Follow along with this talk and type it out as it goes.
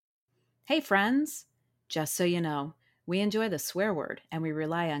Hey, friends! Just so you know, we enjoy the swear word and we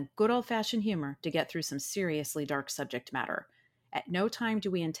rely on good old fashioned humor to get through some seriously dark subject matter. At no time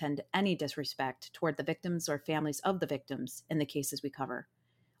do we intend any disrespect toward the victims or families of the victims in the cases we cover.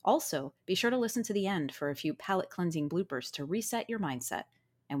 Also, be sure to listen to the end for a few palate cleansing bloopers to reset your mindset.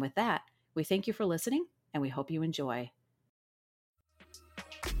 And with that, we thank you for listening and we hope you enjoy.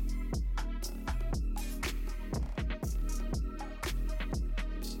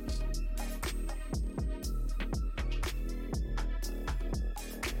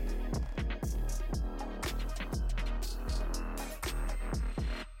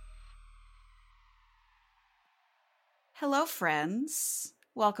 Hello, friends.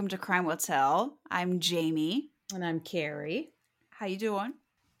 Welcome to Crime Will Tell. I'm Jamie. And I'm Carrie. How you doing?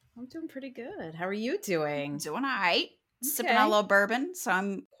 I'm doing pretty good. How are you doing? Doing all right. Okay. Sipping on a little bourbon, so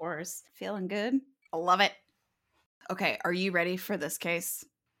I'm Of course. feeling good. I love it. Okay, are you ready for this case?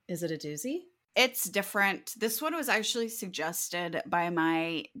 Is it a doozy? It's different. This one was actually suggested by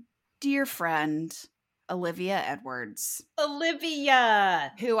my dear friend, Olivia Edwards.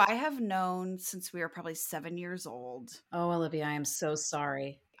 Olivia! Who I have known since we were probably 7 years old. Oh, Olivia, I am so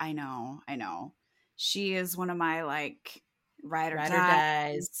sorry. I know. She is one of my, ride or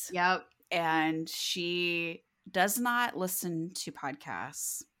dies. Yep. And she does not listen to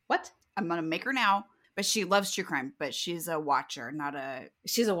podcasts. What? I'm going to make her now. But she loves true crime, but she's a watcher, not a...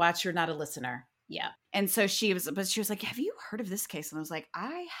 She's a watcher, not a listener. Yeah. And so she was like, have you heard of this case? And I was like,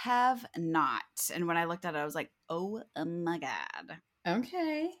 I have not. And when I looked at it, I was like, oh my God.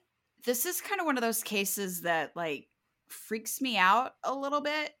 Okay. This is kind of one of those cases that, freaks me out a little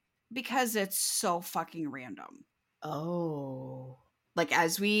bit because it's so fucking random. Oh.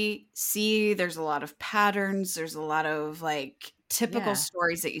 As we see, there's a lot of patterns. There's a lot of, typical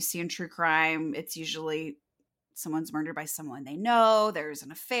stories that you see in true crime. It's usually someone's murdered by someone they know. There's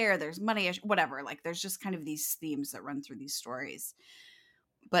an affair. There's money, whatever. There's just kind of these themes that run through these stories.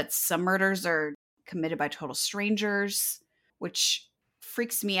 But some murders are committed by total strangers, which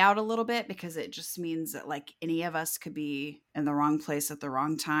freaks me out a little bit because it just means that, any of us could be in the wrong place at the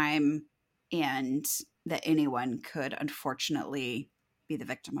wrong time and that anyone could, unfortunately, be the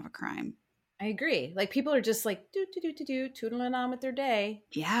victim of a crime. I agree. People are just tootling on with their day.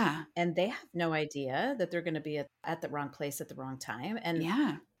 Yeah. And they have no idea that they're going to be at the wrong place at the wrong time. And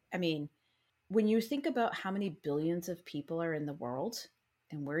yeah. I mean, when you think about how many billions of people are in the world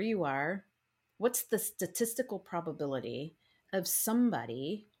and where you are, what's the statistical probability of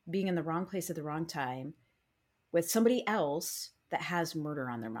somebody being in the wrong place at the wrong time with somebody else that has murder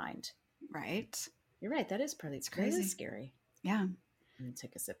on their mind? Right. You're right. That is probably crazy. That is scary. Yeah. I'm going to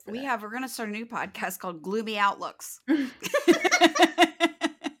take a sip for that. We're going to start a new podcast called Gloomy Outlooks.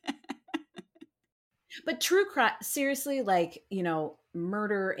 But true crime, seriously,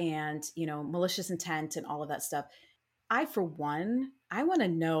 murder and, malicious intent and all of that stuff. I want to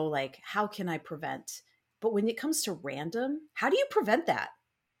know, how can I prevent? But when it comes to random, how do you prevent that?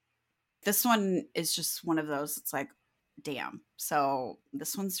 This one is just one of those. It's like, damn. So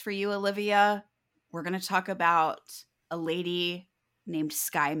this one's for you, Olivia. We're going to talk about a lady named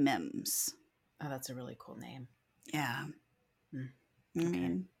Skyy Mims. Oh, that's a really cool name. Yeah. Okay. I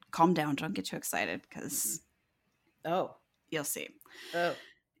mean, calm down. Don't get too excited because... Oh. You'll see. Oh.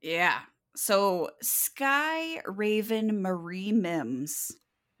 Yeah. So Skyy Raven Marie Mims.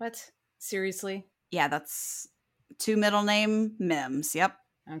 What? Seriously? Yeah, that's 2 middle name Mims. Yep.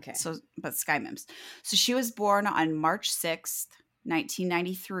 Okay. So, but Skyy Mims. So she was born on March 6th,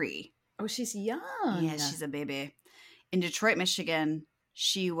 1993. Oh, she's young. Yeah, she's a baby. In Detroit, Michigan,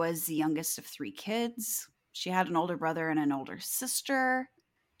 she was the youngest of 3 kids. She had an older brother and an older sister.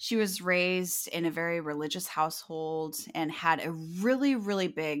 She was raised in a very religious household and had a really, really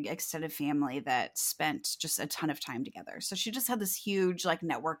big extended family that spent just a ton of time together. So she just had this huge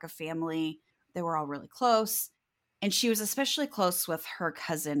network of family. They were all really close. And she was especially close with her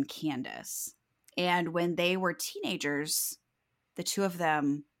cousin, Candace. And when they were teenagers, the 2 of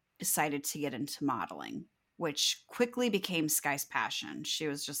them decided to get into modeling, which quickly became Skyy's passion. She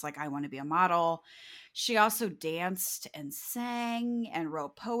was just like, I want to be a model. She also danced and sang and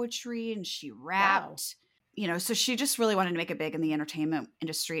wrote poetry and she rapped. Wow. So she just really wanted to make it big in the entertainment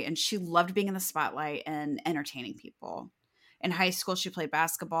industry. And she loved being in the spotlight and entertaining people. In high school, she played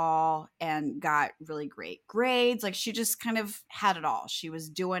basketball and got really great grades. She just kind of had it all. She was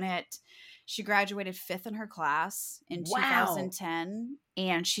doing it. She graduated 5th in her class in 2010,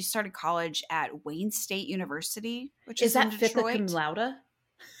 and she started college at Wayne State University, which is in Detroit. Is that 5th cum laude?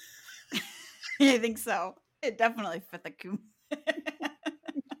 I think so. It definitely fit the cum.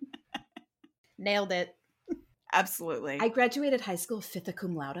 Nailed it. Absolutely. I graduated high school 5th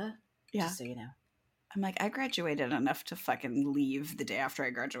cum laude. Yeah. Just so you know. I'm like, I graduated enough to fucking leave the day after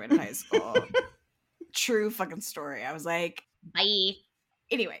I graduated high school. True fucking story. I was like, Bye.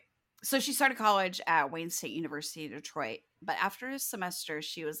 anyway. So she started college at Wayne State University in Detroit. But after a semester,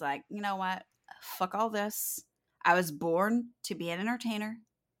 she was like, you know what? Fuck all this. I was born to be an entertainer.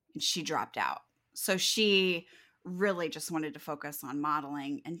 And she dropped out. So she really just wanted to focus on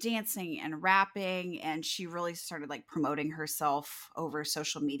modeling and dancing and rapping. And she really started like promoting herself over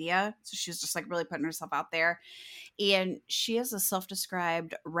social media. So she was just like really putting herself out there. And she is a self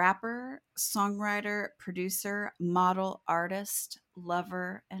described rapper, songwriter, producer, model, artist,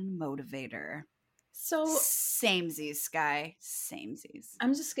 lover, and motivator. So Samesies, Sky. Samesies.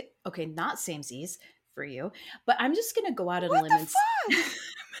 I'm just okay, not samesies for you, but I'm just gonna go out on a What limb the and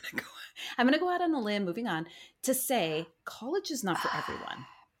fuck? I'm gonna go out on a limb. Moving on to say, college is not for everyone,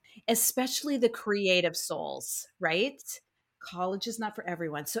 especially the creative souls, right? College is not for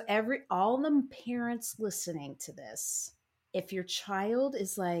everyone. So all the parents listening to this, if your child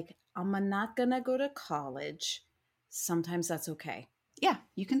is like, I'm not gonna go to college, sometimes that's okay. Yeah,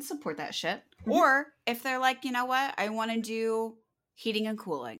 you can support that shit. Mhm. Or if they're like, you know what, I want to do heating and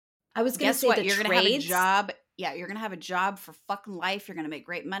cooling. I was gonna Guess say what? the You're going to have a trades. job. Yeah, you're going to have a job for fucking life. You're going to make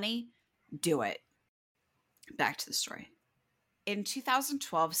great money. Do it. Back to the story. In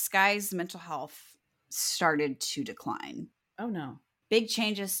 2012, Skye's mental health started to decline. Oh no. Big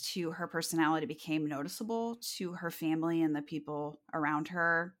changes to her personality became noticeable to her family and the people around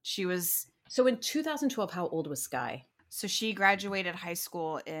her. So in 2012, how old was Skyy? So she graduated high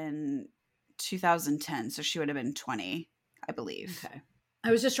school in 2010. So she would have been 20, I believe. Okay.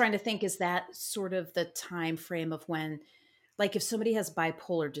 I was just trying to think, is that sort of the time frame of when, like, if somebody has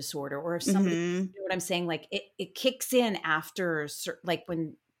bipolar disorder, or if somebody, Mm-hmm. you know what I'm saying, like it kicks in after, like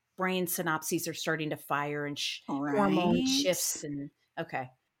when brain synapses are starting to fire and hormone Right. shifts. And okay,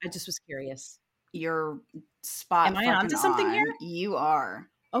 I just was curious. You're Am spot I fucking onto something here? on. You are.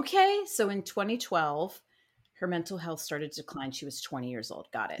 Okay, so in 2012, her mental health started to decline. She was 20 years old.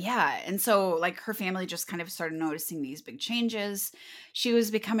 Got it. Yeah. And so, like, her family just kind of started noticing these big changes. She was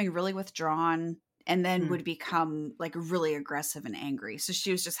becoming really withdrawn and then Hmm. would become like really aggressive and angry. So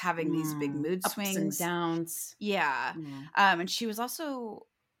she was just having these big mood Ups and swings. downs. Yeah. Mm. And she was also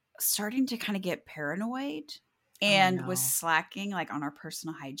starting to kind of get paranoid Oh and was no. slacking like on her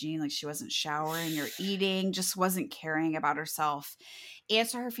personal hygiene. Like she wasn't showering or eating, just wasn't caring about herself. And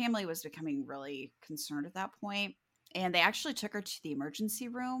so her family was becoming really concerned at that point. And they actually took her to the emergency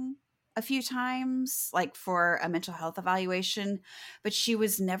room a few times, like for a mental health evaluation, but she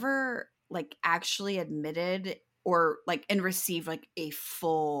was never like actually admitted or like and received like a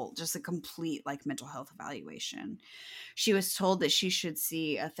full, just a complete like mental health evaluation. She was told that she should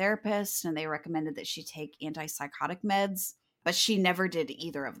see a therapist and they recommended that she take antipsychotic meds, but she never did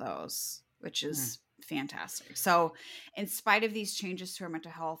either of those, which Hmm. is fantastic. So, in spite of these changes to her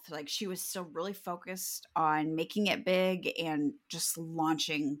mental health, like she was still really focused on making it big and just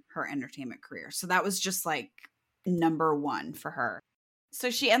launching her entertainment career. So, that was just like number one for her. So,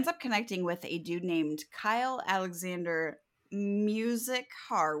 she ends up connecting with a dude named Kyle Alexander Music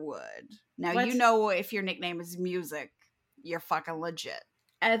Harwood. Now, you What? know, if your nickname is Music, you're fucking legit.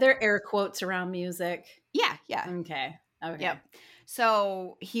 Are there air quotes around music? Yeah, yeah. Okay. Okay. Yep.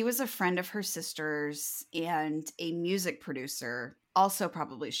 So he was a friend of her sister's and a music producer, also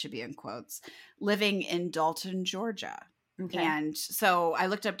probably should be in quotes, living in Dalton, Georgia. Okay. And so I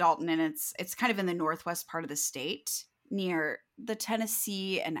looked up Dalton and it's kind of in the northwest part of the state near the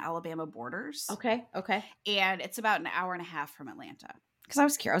Tennessee and Alabama borders. Okay. Okay. And it's about an hour and a half from Atlanta. Because I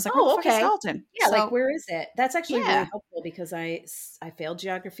was curious. I was like, where the Oh, fuck is okay. Dalton? Yeah, So, like where is it? That's actually really yeah. helpful because I failed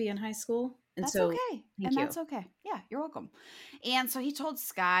geography in high school. And That's so okay. thank And you. that's okay. Yeah, you're welcome. And so he told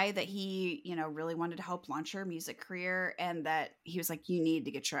Sky that he, really wanted to help launch her music career and that he was like, you need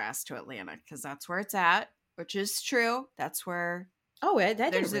to get your ass to Atlanta because that's where it's at, which is true. That's where Oh, I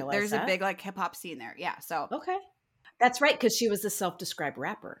didn't realize there's a that. big like hip hop scene there. Yeah. So, Okay. That's right, because she was a self-described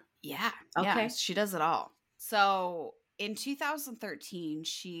rapper. yeah. Okay. Yeah. She does it all. So in 2013,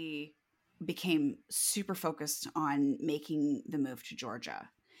 she became super focused on making the move to Georgia.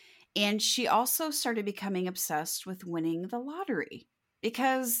 And she also started becoming obsessed with winning the lottery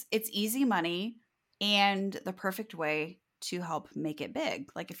because it's easy money and the perfect way to help make it big.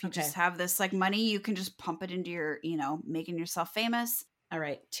 Like if you Okay. just have this like money, you can just pump it into your, making yourself famous. All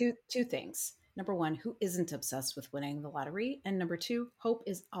right. Two things. Number one, who isn't obsessed with winning the lottery? And number two, hope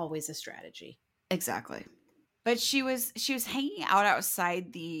is always a strategy. Exactly. But she was hanging out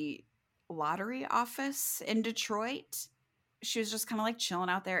outside the lottery office in Detroit. She was just kind of like chilling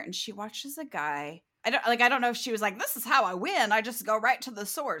out there and she watches a guy I don't know if she was like, this is how I win. I just go right to the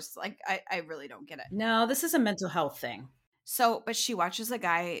source. Like, I really don't get it. No, this is a mental health thing. So, but she watches a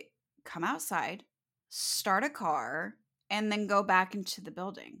guy come outside, start a car, and then go back into the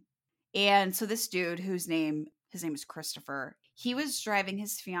building. And so this dude his name is Christopher, he was driving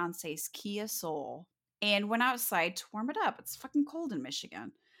his fiance's Kia Soul and went outside to warm it up. It's fucking cold in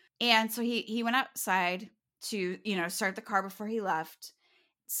Michigan. And so he went outside to, start the car before he left.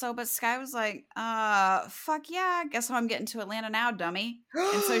 So, but Skyy was like, fuck yeah, guess how I'm getting to Atlanta now, dummy.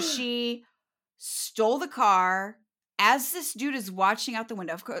 And so she stole the car as this dude is watching out the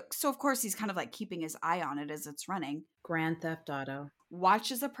window. So, of course, he's kind of like keeping his eye on it as it's running. Grand Theft Auto.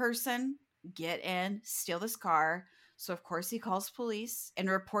 Watches a person get in, steal this car. So, of course, he calls police and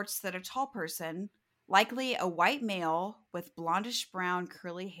reports that a tall person, likely a white male with blondish brown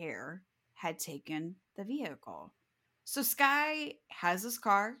curly hair, had taken the vehicle. So Skyy has this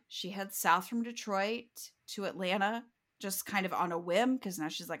car. She heads south from Detroit to Atlanta, just kind of on a whim, because now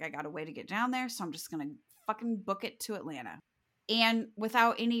she's like, I got a way to get down there, so I'm just going to fucking book it to Atlanta. And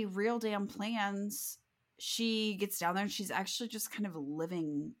without any real damn plans, she gets down there and she's actually just kind of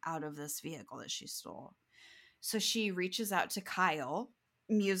living out of this vehicle that she stole. So she reaches out to Kyle,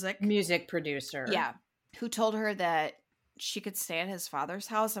 music producer. Yeah, who told her that she could stay at his father's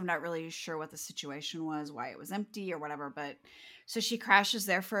house. I'm not really sure what the situation was, why it was empty or whatever. But so she crashes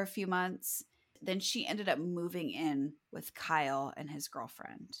there for a few months. Then she ended up moving in with Kyle and his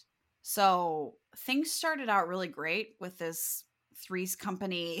girlfriend. So things started out really great with this Three's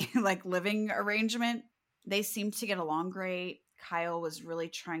Company like living arrangement. They seemed to get along great. Kyle was really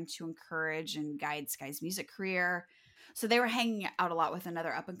trying to encourage and guide Skyy's music career. So they were hanging out a lot with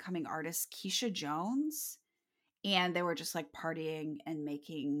another up and coming artist, Keisha Jones. And they were just like partying and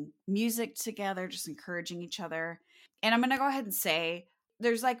making music together, just encouraging each other. And I'm going to go ahead and say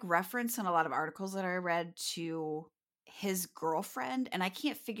there's like reference in a lot of articles that I read to his girlfriend. And I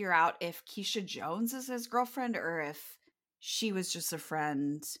can't figure out if Keisha Jones is his girlfriend or if she was just a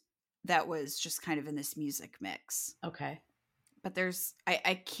friend that was just kind of in this music mix. Okay. But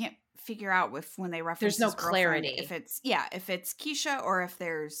I can't figure out when they reference there's no clarity if it's Keisha or if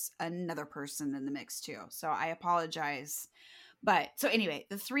there's another person in the mix too. So I apologize. But so anyway,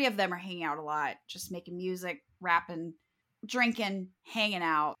 the three of them are hanging out a lot, just making music, rapping, drinking, hanging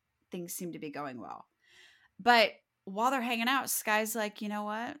out. Things seem to be going well. But while they're hanging out, Skyy's like, you know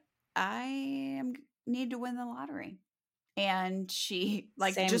what? Need to win the lottery. And she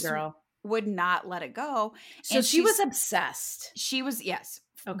like Same just girl. Would not let it go. So and she was obsessed. She was, yes,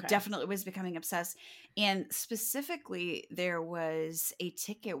 okay. Definitely was becoming obsessed. And specifically, there was a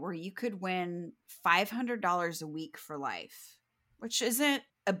ticket where you could win $500 a week for life, which isn't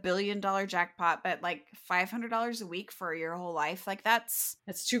a $1 billion jackpot, but like $500 a week for your whole life. Like that's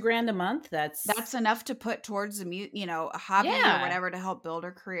 $2,000 a month. That's enough to put towards a hobby or whatever to help build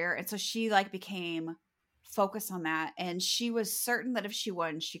her career. And so she like became focus on that, and she was certain that if she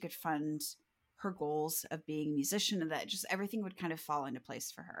won, she could fund her goals of being a musician, and that just everything would kind of fall into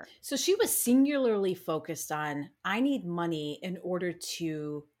place for her. So she was singularly focused on, I need money in order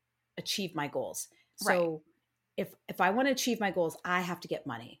to achieve my goals. So if I want to achieve my goals, I have to get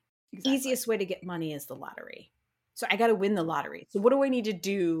money. Exactly. Easiest way to get money is the lottery. So I got to win the lottery. So what do I need to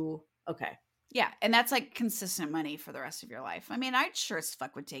do? Okay. Yeah, and that's like consistent money for the rest of your life. I mean, I sure as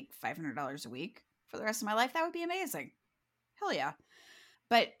fuck would take $500 a week for the rest of my life. That would be amazing. Hell yeah.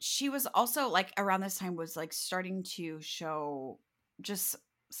 But she was also like around this time was like starting to show just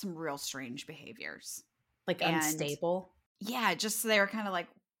some real strange behaviors. Like unstable? Yeah, just they were kind of like,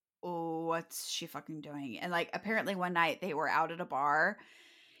 oh, what's she fucking doing? And like apparently one night they were out at a bar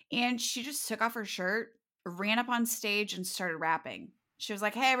and she just took off her shirt, ran up on stage and started rapping. She was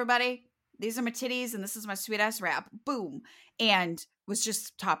like, hey, everybody, these are my titties and this is my sweet ass rap. Boom. And was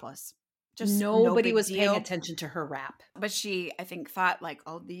just topless. Just nobody was paying attention to her rap. But she, I think, thought like,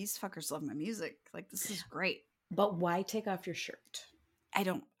 oh, these fuckers love my music. Like, this is great. But why take off your shirt? I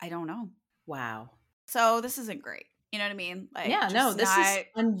don't know. Wow. So this isn't great. You know what I mean? Like, yeah, no, this is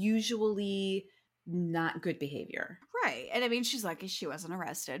unusually not good behavior. Right. And I mean, she's lucky she wasn't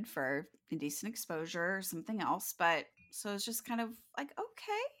arrested for indecent exposure or something else. But so it's just kind of like,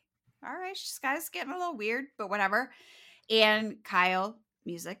 okay, all right, this guy's getting a little weird, but whatever. And Kyle,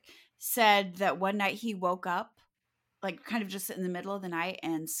 music, said that one night he woke up, like kind of just in the middle of the night,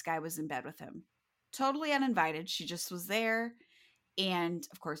 and Skyy was in bed with him. Totally uninvited. She just was there. And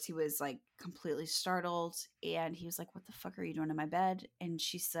of course, he was like completely startled. And he was like, what the fuck are you doing in my bed? And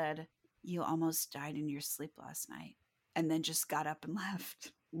she said, you almost died in your sleep last night. And then just got up and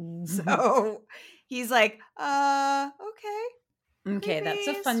left. So he's like, okay. Okay, that's a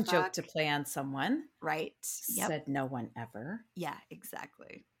Creepy as fun joke fuck. to play on someone. Right. Yep. Said no one ever. Yeah,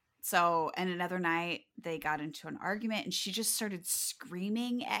 exactly. So, and another night they got into an argument and she just started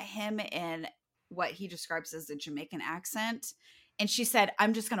screaming at him in what he describes as a Jamaican accent. And she said,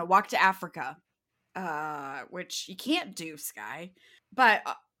 I'm just going to walk to Africa, which you can't do, Sky. But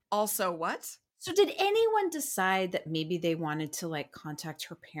also, what? So did anyone decide that maybe they wanted to like contact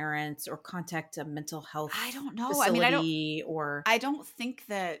her parents or contact a mental I health don't know. I mean, facility or I don't think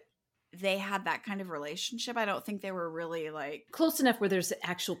that they had that kind of relationship. I don't think they were really like, close enough where there's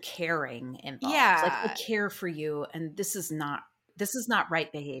actual caring involved? Like I yeah, care for you and this is not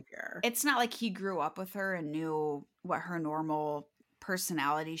right behavior. it's not like he grew up with her and knew what her normal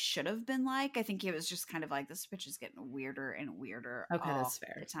personality should have been like. I think it was just kind of like this bitch is getting weirder and weirder Okay, all that's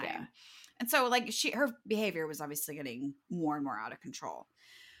fair. the Yeah. time. And so like her behavior was obviously getting more and more out of control.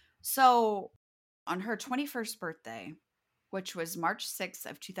 So on her 21st birthday, which was March 6th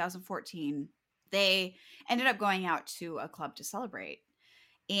of 2014, they ended up going out to a club to celebrate.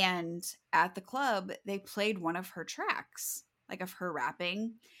 And at the club, they played one of her tracks, like of her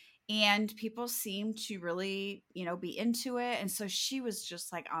rapping. And people seemed to really, be into it. And so she was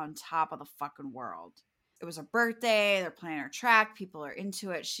just like on top of the fucking world. It was her birthday. They're playing her track. People are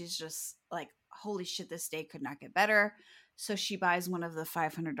into it. She's just like, holy shit, this day could not get better. So she buys one of the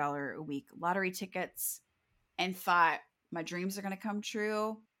 $500 a week lottery tickets and thought, my dreams are going to come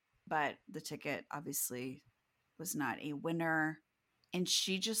true. But the ticket obviously was not a winner. And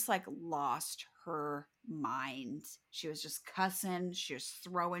she just like lost her mind. She was just cussing. She was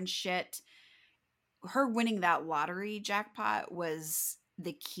throwing shit. Her winning that lottery jackpot was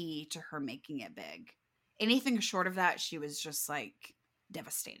the key to her making it big. Anything short of that, she was just like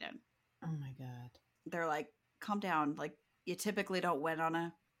devastated. Oh my god. They're like, calm down. Like, you typically don't win on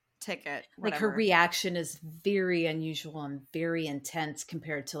a ticket, Like her whatever. reaction is very unusual and very intense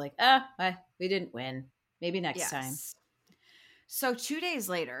compared to like, we didn't win. Maybe next time. Yes. So 2 days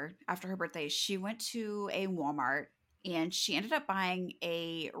later, after her birthday, she went to a Walmart and she ended up buying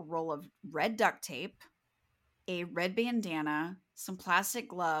a roll of red duct tape, a red bandana, some plastic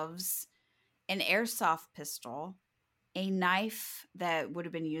gloves, an airsoft pistol, a knife that would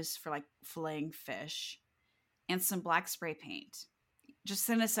have been used for like filleting fish, and some black spray paint. Just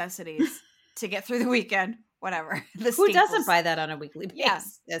the necessities to get through the weekend, whatever. The Who doesn't staples. buy that on a weekly Yeah.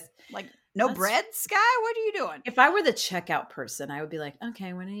 basis? Like, no That's bread, Sky? What are you doing? If I were the checkout person, I would be like,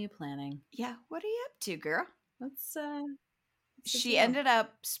 okay, when are you planning? Yeah, what are you up to, girl? What's the She deal? ended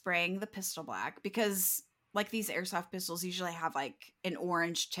up spraying the pistol black because like these airsoft pistols usually have like an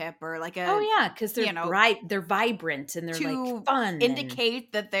orange tip or like Oh a, yeah, because they're you know, bright, they're vibrant, and they're like to fun and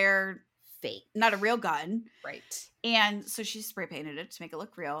indicate that they're fake. not a real gun. Right. And so she spray painted it to make it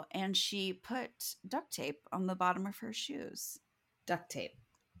look real. And she put duct tape on the bottom of her shoes. Duct tape.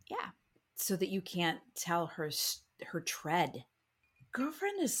 Yeah. So that you can't tell her tread.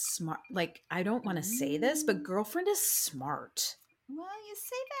 Girlfriend is smart. Like, I don't want to say this, but girlfriend is smart. Well, you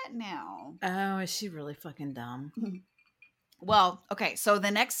say that now. Oh, is she really fucking dumb? Well, okay. So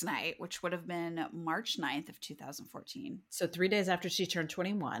the next night, which would have been March 9th of 2014. So 3 days after she turned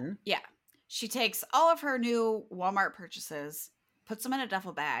 21. Yeah. She takes all of her new Walmart purchases, puts them in a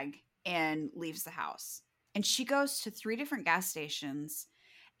duffel bag, and leaves the house. And she goes to 3 different gas stations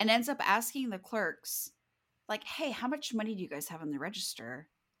and ends up asking the clerks, like, hey, how much money do you guys have on the register?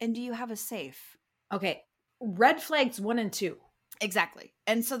 And do you have a safe? Okay. Red flags 1 and 2. Exactly.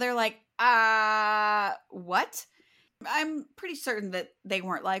 And so they're like, what? I'm pretty certain that they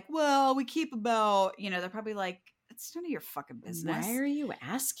weren't like, well, we keep about, they're probably like, it's none of your fucking business. Why are you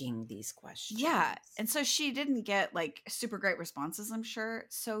asking these questions? Yeah. And so she didn't get like super great responses, I'm sure.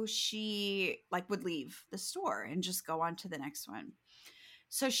 So she like would leave the store and just go on to the next one.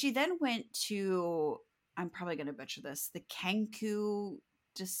 So she then went to, I'm probably going to butcher this, the Kanku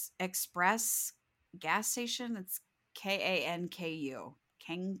Express gas station. It's Kanku.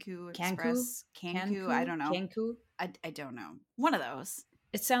 Kanku Express. Kanku. I don't know. Kanku. I don't know. One of those.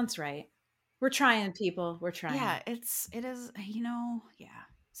 It sounds right. We're trying, people. We're trying. Yeah, it is, yeah.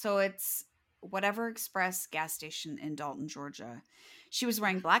 So it's whatever Express gas station in Dalton, Georgia. She was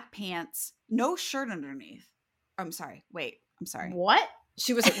wearing black pants, no shirt underneath. I'm sorry. Wait, I'm sorry. What?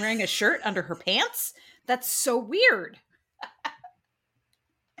 She wasn't wearing a shirt under her pants? That's so weird.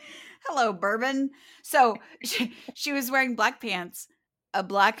 Hello, bourbon. So she was wearing black pants, a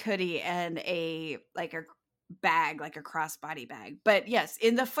black hoodie, and a bag, like a crossbody bag. But yes,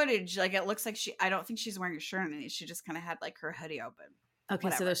 in the footage, like it looks like I don't think she's wearing a shirt underneath. She just kind of had like her hoodie open. Okay,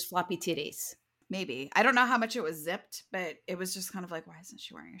 Whatever. so there's floppy titties. Maybe. I don't know how much it was zipped, but it was just kind of like, why isn't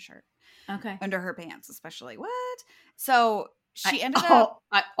she wearing a shirt? Okay. Under her pants, especially. What? So She ended up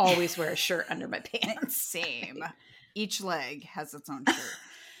I always wear a shirt under my pants. same. Each leg has its own shirt.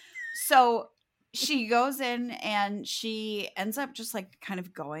 So she goes in and she ends up just like kind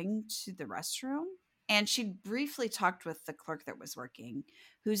of going to the restroom. And she briefly talked with the clerk that was working,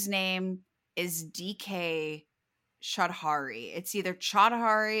 whose name is DK Shadhari. It's either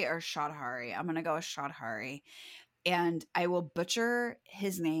Chadhari or Shadhari. I'm going to go with Shadhari. And I will butcher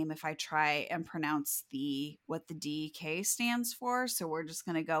his name if I try and pronounce what the DK stands for. So we're just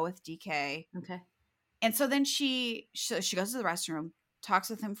going to go with DK. Okay. And so then she goes to the restroom, talks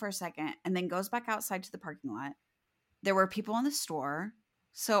with him for a second, and then goes back outside to the parking lot. There were people in the store.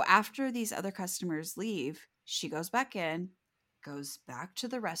 So after these other customers leave, she goes back in, goes back to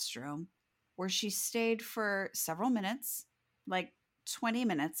the restroom, where she stayed for several minutes, like 20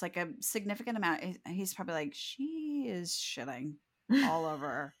 minutes, like a significant amount. He's probably like, she is shitting all over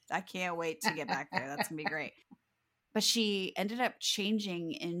her. I can't wait to get back there. That's going to be great. But she ended up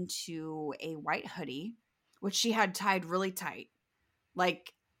changing into a white hoodie, which she had tied really tight.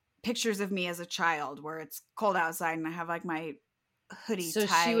 Like pictures of me as a child where it's cold outside and I have like my hoodie So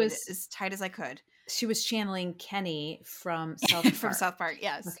tied as tight as I could. she was channeling Kenny from South Park. From South Park,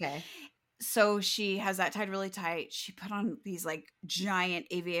 yes. Okay. So she has that tied really tight. She put on these like giant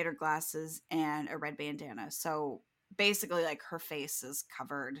aviator glasses and a red bandana. So basically like her face is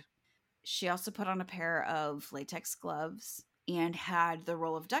covered. She also put on a pair of latex gloves and had the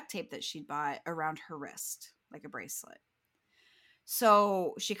roll of duct tape that she'd bought around her wrist, like a bracelet.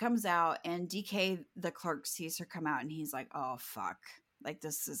 So she comes out and DK, the clerk, sees her come out and he's like, oh, fuck. Like,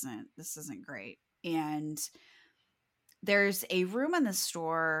 this isn't great. And there's a room in the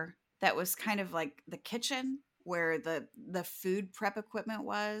store that was kind of like the kitchen where the food prep equipment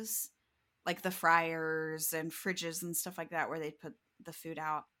was, like the fryers and fridges and stuff like that, where they'd put the food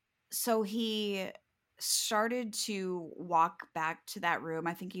out. So he started to walk back to that room.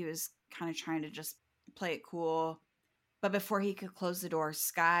 I think he was kind of trying to just play it cool. But before he could close the door,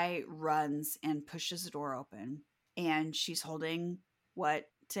 Skyy runs and pushes the door open. And she's holding what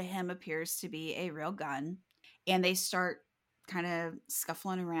to him appears to be a real gun. And they start kind of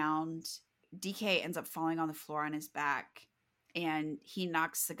scuffling around. DK ends up falling on the floor on his back. And he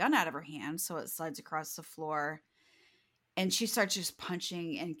knocks the gun out of her hand, so it slides across the floor. And she starts just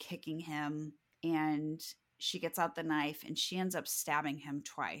punching and kicking him. And she gets out the knife and she ends up stabbing him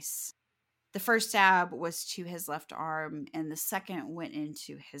twice. The first stab was to his left arm, and the second went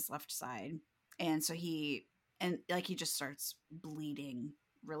into his left side. And so he just starts bleeding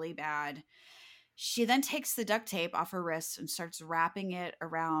really bad. She then takes the duct tape off her wrist and starts wrapping it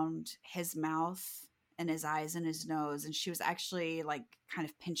around his mouth and his eyes and his nose. And she was actually like kind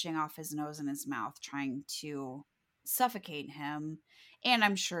of pinching off his nose and his mouth, trying to suffocate him. And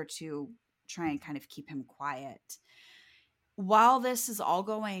I'm sure to try and kind of keep him quiet. While this is all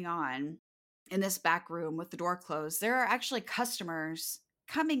going on in this back room with the door closed, there are actually customers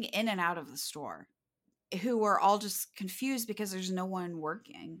coming in and out of the store who are all just confused because there's no one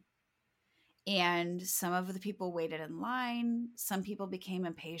working. And some of the people waited in line. Some people became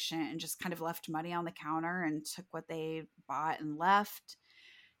impatient and just kind of left money on the counter and took what they bought and left.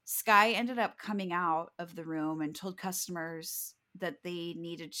 Skyy ended up coming out of the room and told customers that they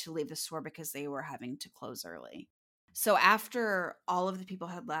needed to leave the store because they were having to close early. So after all of the people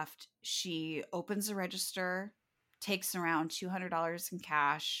had left, she opens the register, takes around $200 in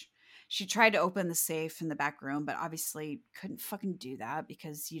cash. She tried to open the safe in the back room, but obviously couldn't fucking do that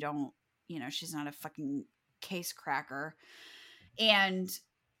because she's not a fucking case cracker. And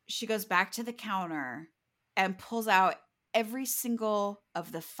she goes back to the counter and pulls out every single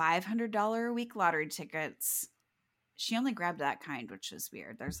of the $500 a week lottery tickets. She only grabbed that kind, which is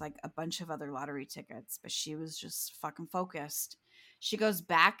weird. There's like a bunch of other lottery tickets, but she was just fucking focused. She goes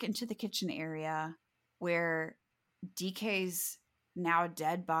back into the kitchen area where DK's now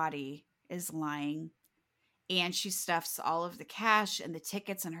dead body is lying, and she stuffs all of the cash and the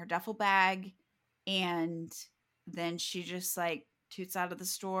tickets in her duffel bag. And then she just like toots out of the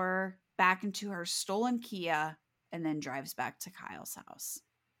store back into her stolen Kia and then drives back to Kyle's house.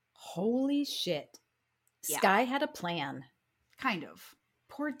 Holy shit. Yeah. Skyy had a plan. Kind of.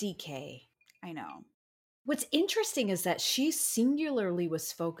 Poor DK. I know. What's interesting is that she singularly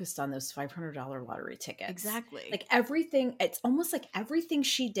was focused on those $500 lottery tickets. Exactly. Like everything, it's almost like everything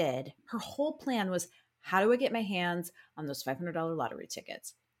she did, her whole plan was, how do I get my hands on those $500 lottery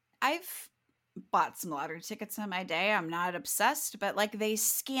tickets? I've bought some lottery tickets in my day. I'm not obsessed, but like they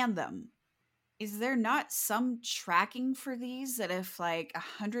scan them. Is there not some tracking for these that if like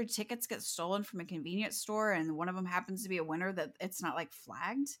 100 tickets get stolen from a convenience store and one of them happens to be a winner, that it's not like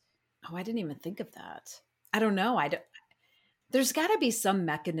flagged? Oh, I didn't even think of that. I don't know. There's got to be some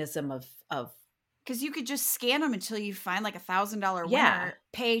mechanism of Because you could just scan them until you find like $1,000 yeah. winner,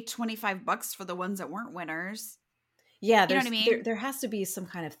 pay $25 for the ones that weren't winners. Yeah, You know what I mean? there has to be some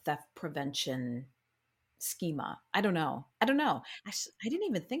kind of theft prevention schema. I don't know. I don't know. I didn't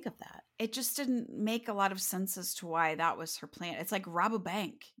even think of that. It just didn't make a lot of sense as to why that was her plan. It's like rob a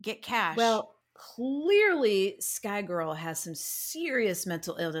bank, get cash. Well, clearly Sky Girl has some serious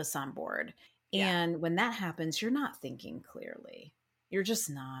mental illness on board. Yeah. And when that happens, you're not thinking clearly. You're just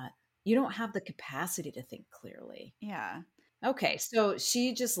not. You don't have the capacity to think clearly. Yeah. Okay, so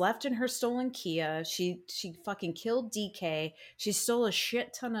she just left in her stolen Kia. She fucking killed DK. She stole a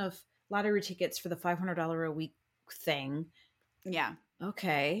shit ton of lottery tickets for the $500 a week thing. Yeah.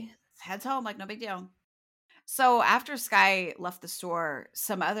 Okay. Heads home, like no big deal. So after Sky left the store,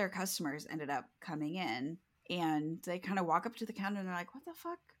 some other customers ended up coming in and they kind of walk up to the counter and they're like, what the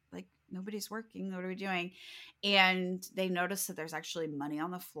fuck? Like, nobody's working. What are we doing? And they notice that there's actually money on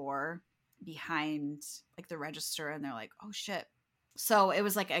the floor behind like the register. And they're like, oh shit. So it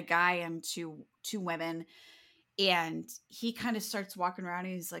was like a guy and two women. And he kind of starts walking around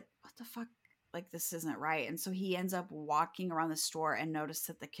and he's like, what the fuck? Like, this isn't right. And so he ends up walking around the store and noticed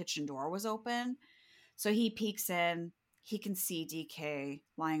that the kitchen door was open. So he peeks in, he can see DK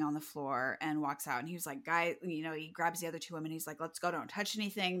lying on the floor and walks out. And he was like, guy, he grabs the other two women. He's like, let's go. Don't touch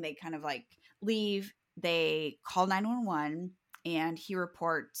anything. They kind of like leave. They call 911 and he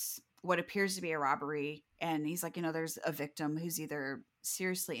reports what appears to be a robbery. And he's like, there's a victim who's either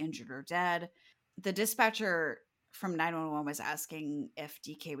seriously injured or dead. The dispatcher from 911 was asking if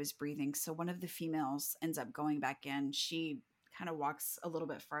DK was breathing. So one of the females ends up going back in. She kind of walks a little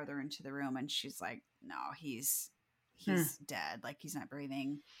bit farther into the room and she's like, no, he's dead. Like, he's not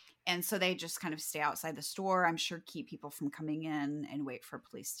breathing. And so they just kind of stay outside the store, I'm sure keep people from coming in and wait for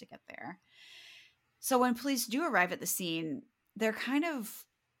police to get there. So when police do arrive at the scene, they're kind of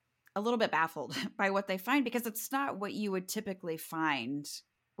a little bit baffled by what they find because it's not what you would typically find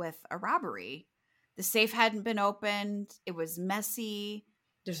with a robbery. The safe hadn't been opened. It was messy.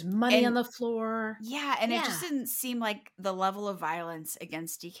 There's money on And the floor. yeah, and it Yeah. just didn't seem like the level of violence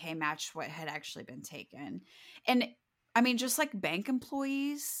against DK matched what had actually been taken. And I mean, just like bank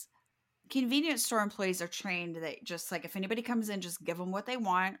employees, convenience store employees are trained that just like if anybody comes in, just give them what they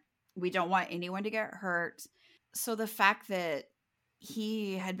want. We don't want anyone to get hurt. So the fact that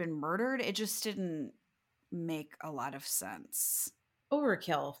he had been murdered, it just didn't make a lot of sense.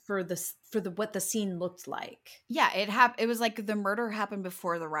 Overkill for the what the scene looked like. Yeah, it was like the murder happened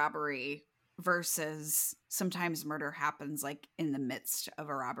before the robbery versus sometimes murder happens like in the midst of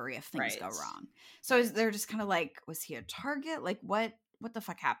a robbery if things go wrong. So they're just kind of like, was he a target? Like what the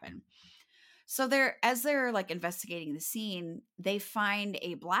fuck happened? So as they're like investigating the scene, they find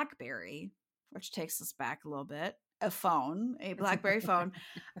a BlackBerry, which takes us back a little bit, a BlackBerry phone,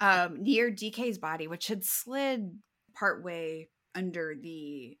 near DK's body, which had slid partway under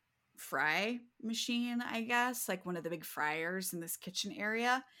the fry machine, I guess, like one of the big fryers in this kitchen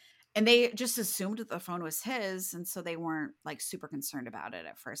area. And they just assumed that the phone was his. And so they weren't like super concerned about it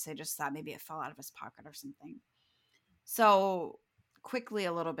at first. They just thought maybe it fell out of his pocket or something. So quickly,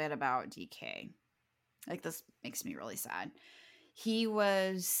 a little bit about DK. Like, this makes me really sad. He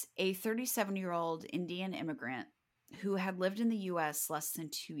was a 37-year-old Indian immigrant who had lived in the U.S. less than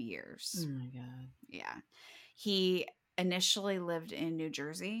 2 years. Oh my God. Yeah. He initially lived in New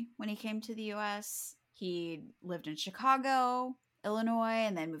Jersey when he came to the U.S. He lived in Chicago, Illinois,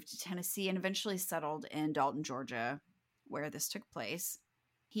 and then moved to Tennessee and eventually settled in Dalton, Georgia, where this took place.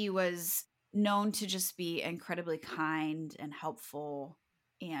 He was known to just be incredibly kind and helpful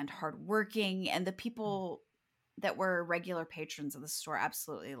and hardworking, and the people that were regular patrons of the store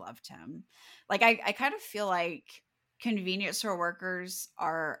absolutely loved him. Like, I kind of feel like convenience store workers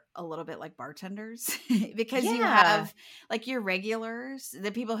are a little bit like bartenders because you have like your regulars,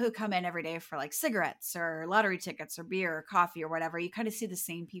 the people who come in every day for like cigarettes or lottery tickets or beer or coffee or whatever. You kind of see the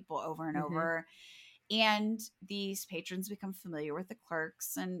same people over and over. And these patrons become familiar with the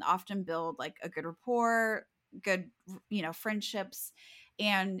clerks and often build like a good rapport, good, friendships.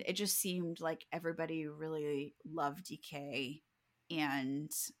 And it just seemed like everybody really loved DK,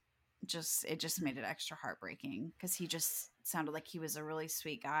 and it just made it extra heartbreaking because he just sounded like he was a really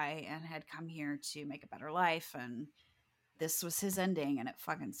sweet guy and had come here to make a better life. And this was his ending, and it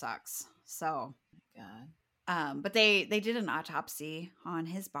fucking sucks. So, God. But they did an autopsy on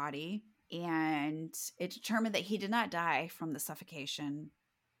his body, and it determined that he did not die from the suffocation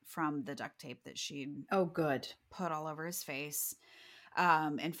from the duct tape that she'd put all over his face,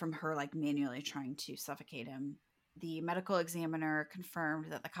 and from her like manually trying to suffocate him. the medical examiner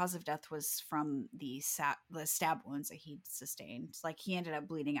confirmed that the cause of death was from the stab wounds that he'd sustained. Like, he ended up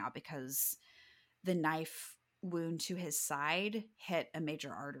bleeding out because the knife wound to his side hit a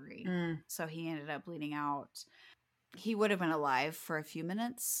major artery. So he ended up bleeding out. He would have been alive for a few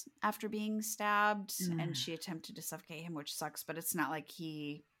minutes after being stabbed, and she attempted to suffocate him, which sucks, but it's not like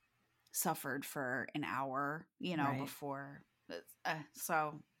he suffered for an hour, Right. before.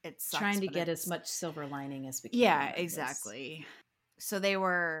 So it sucks. Trying to but get as much silver lining as we can. Yeah, exactly. So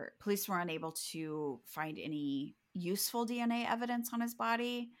police were unable to find any useful DNA evidence on his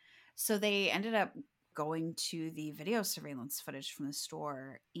body. So they ended up going to the video surveillance footage from the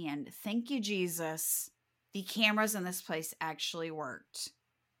store, and thank you, Jesus, the cameras in this place actually worked.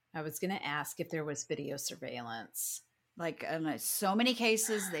 I was going to ask if there was video surveillance. Like, in so many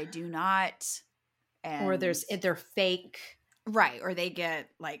cases, they do not. Or they're fake. Right. Or they get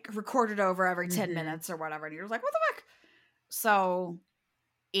like recorded over every 10 minutes or whatever. And you're like, what the fuck? So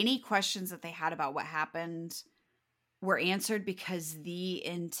any questions that they had about what happened were answered because the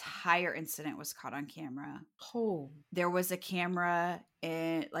entire incident was caught on camera. Oh. There was a camera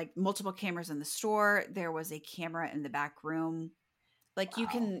like multiple cameras in the store. There was a camera in the back room. Like,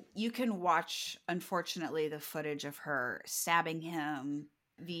 wow. you can watch, unfortunately, the footage of her stabbing him.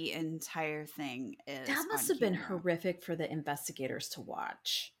 The entire thing is that must have been horrific for the investigators to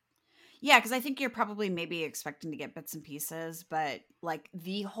watch. Yeah, because I think you're probably maybe expecting to get bits and pieces, but like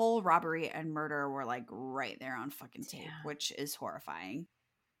the whole robbery and murder were like right there on fucking tape, which is horrifying.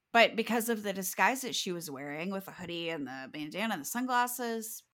 But because of the disguise that she was wearing with the hoodie and the bandana and the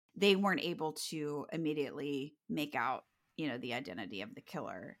sunglasses, they weren't able to immediately make out, the identity of the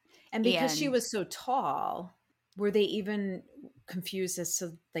killer. And because she was so tall, were they even confused as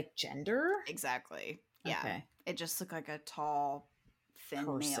to like gender? Exactly. Yeah. Okay. It just looked like a tall,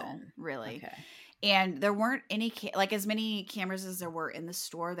 thin male, really. Okay. And there weren't any, like, as many cameras as there were in the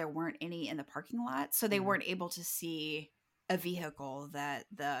store, there weren't any in the parking lot. So they weren't able to see a vehicle that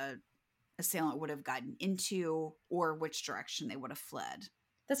the assailant would have gotten into or which direction they would have fled.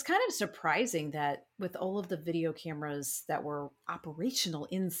 That's kind of surprising that with all of the video cameras that were operational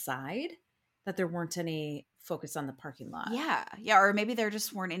inside, that there weren't any focus on the parking lot. Yeah. Yeah. Or maybe there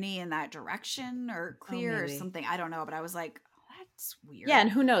just weren't any in that direction or clear or something. I don't know. But I was like, oh, that's weird. Yeah. And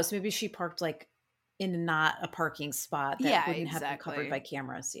who knows? Maybe she parked like in not a parking spot that wouldn't have been covered by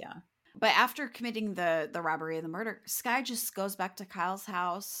cameras. Yeah. But after committing the robbery and the murder, Skyy just goes back to Kyle's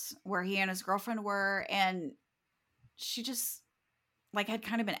house where he and his girlfriend were. And she just like had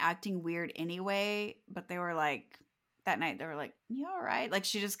kind of been acting weird anyway. But they were like, that night they were like, you all right? Like,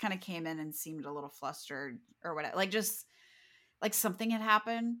 she just kind of came in and seemed a little flustered or whatever. Like, just like something had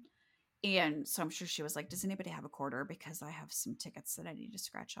happened. And so I'm sure she was like, does anybody have a quarter? Because I have some tickets that I need to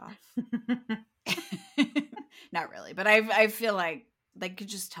scratch off. Not really. But I feel like they could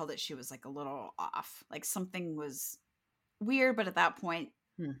just tell that she was like a little off. Like, something was weird. But at that point,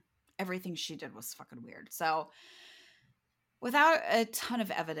 everything she did was fucking weird. So without a ton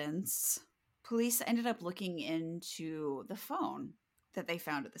of evidence, police ended up looking into the phone that they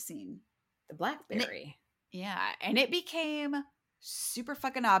found at the scene. The BlackBerry. And it became super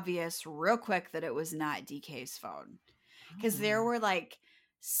fucking obvious real quick that it was not DK's phone. Because there were like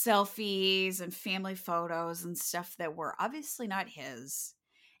selfies and family photos and stuff that were obviously not his.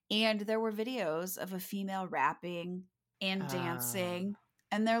 And there were videos of a female rapping and dancing.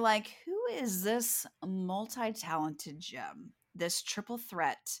 And they're like, who is this multi-talented gem? This triple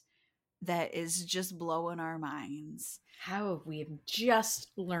threat that is just blowing our minds. How have we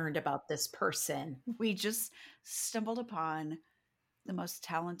just learned about this person? We just stumbled upon the most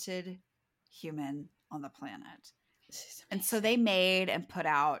talented human on the planet. And so they made and put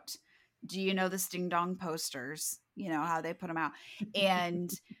out, do you know the Ding Dong posters? You know how they put them out.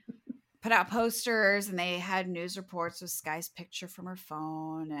 And put out posters, and they had news reports with Skyy's picture from her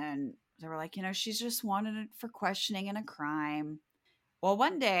phone. And they were like, she's just wanted for questioning in a crime. Well,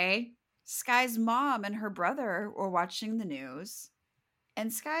 one day, Skyy's mom and her brother were watching the news, and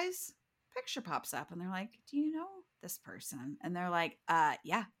Skyy's picture pops up, and they're like, do you know this person? And they're like,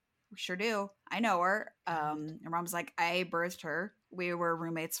 yeah, we sure do. I know her. And mom's like, I birthed her. We were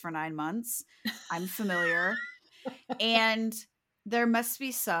roommates for 9 months. I'm familiar. And there must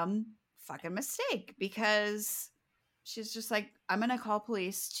be some fucking mistake, because she's just like, I'm going to call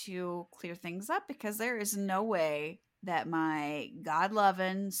police to clear things up, because there is no way that my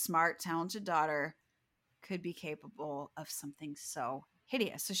God-loving, smart, talented daughter could be capable of something so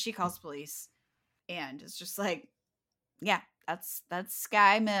hideous. So she calls police, and it's just like, yeah, that's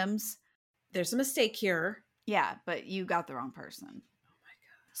Skyy Mims. There's a mistake here. Yeah, but you got the wrong person. Oh my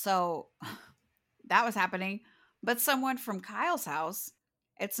God. So that was happening. but someone from Kyle's house.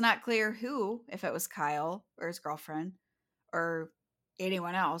 It's not clear who, if it was Kyle or his girlfriend or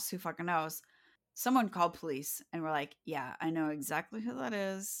anyone else, who fucking knows. Someone called police and were like, yeah, I know exactly who that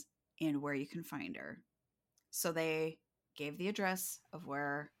is and where you can find her. So they gave the address of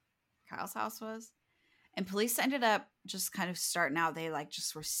where Kyle's house was. And police ended up just kind of starting out. They like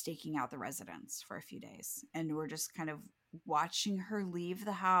just were staking out the residence for a few days and were just kind of watching her leave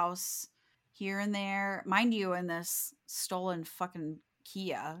the house here and there. Mind you, in this stolen fucking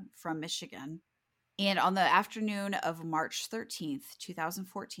Kia from Michigan. And on the afternoon of March 13th,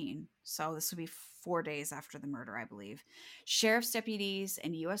 2014, so this would be 4 days after the murder, I believe, sheriff's deputies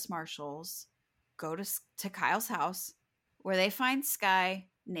and U.S. Marshals go to Kyle's house where they find Skyy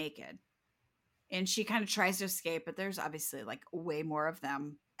naked. And she kind of tries to escape, but there's obviously like way more of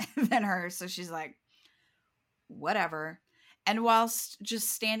them than her. So she's like, whatever. And whilst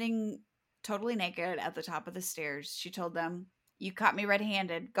just standing totally naked at the top of the stairs, she told them, you caught me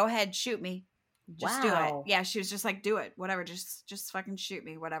red-handed. Go ahead, shoot me. Just do it. Wow. Yeah, she was just like, do it. Whatever. Just fucking shoot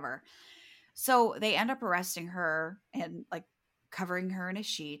me. Whatever. So they end up arresting her and like covering her in a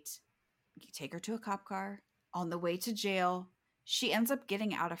sheet, take her to a cop car. On the way to jail, she ends up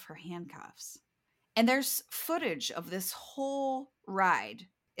getting out of her handcuffs. And there's footage of this whole ride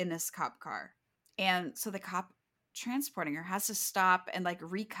in this cop car. And so the cop transporting her has to stop and like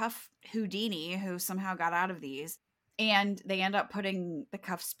recuff Houdini, who somehow got out of these. And they end up putting the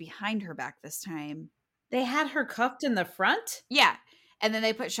cuffs behind her back this time. They had her cuffed in the front? Yeah. And then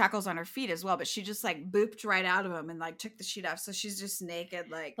they put shackles on her feet as well, but she just like booped right out of them and like took the sheet off. So she's just naked,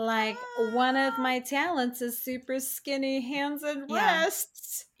 like one of my talents is super skinny hands and Yeah.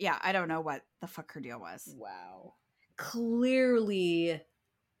 wrists. Yeah, I don't know what the fuck her deal was. Wow. Clearly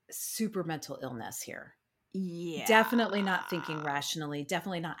super mental illness here. Yeah. Definitely not thinking rationally,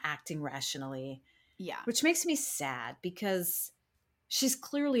 definitely not acting rationally. Yeah. Which makes me sad because she's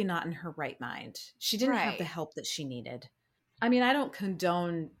clearly not in her right mind. She didn't have the Right. help that she needed. I mean, I don't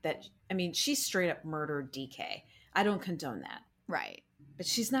condone that. I mean, she straight up murdered DK. I don't condone that. Right. But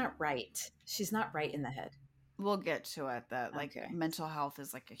she's not right. She's not right in the head. We'll get to it that like Okay. mental health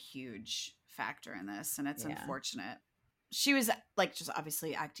is like a huge factor in this and it's Yeah. unfortunate. She was like just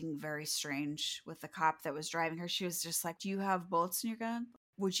obviously acting very strange with the cop that was driving her. She was just like, do you have bullets in your gun?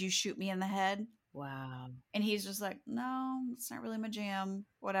 Would you shoot me in the head? Wow. And he's just like, no, it's not really my jam,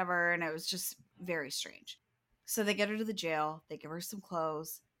 whatever. And it was just very strange. So they get her to the jail. They give her some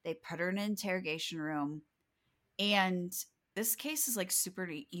clothes. They put her in an interrogation room. And this case is like super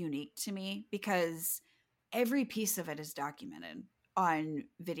unique to me because every piece of it is documented on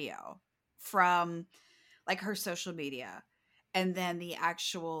video from like her social media and then the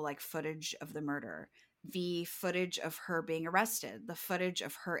actual like footage of the murder, the footage of her being arrested, the footage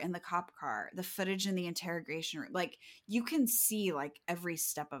of her in the cop car, the footage in the interrogation room. Like you can see like every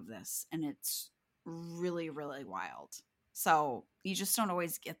step of this and it's really really wild. So you just don't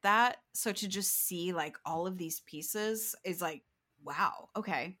always get that. So to just see like all of these pieces is like, wow,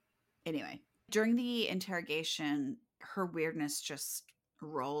 okay. Anyway, during the interrogation, her weirdness just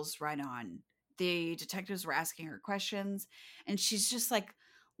rolls right on. The detectives were asking her questions, and she's just like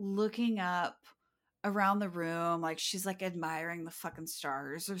looking up around the room like she's like admiring the fucking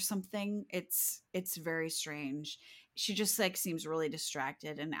stars or something. It's very strange. She just like seems really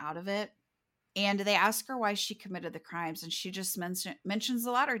distracted and out of it. And they ask her why she committed the crimes, and she just mentions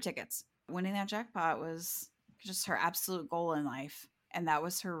the lottery tickets. Winning that jackpot was just her absolute goal in life, and that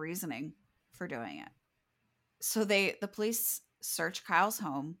was her reasoning for doing it. So the police search Kyle's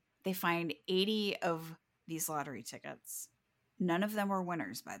home. They find 80 of these lottery tickets. None of them were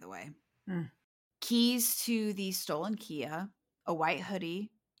winners, by the way. Mm. Keys to the stolen Kia, a white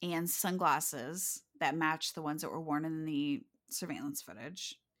hoodie, and sunglasses that matched the ones that were worn in the surveillance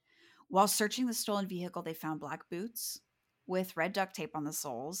footage. While searching the stolen vehicle, they found black boots with red duct tape on the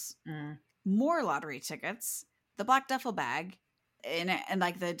soles, more lottery tickets, the black duffel bag, and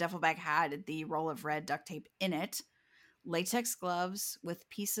like the duffel bag had the roll of red duct tape in it, latex gloves with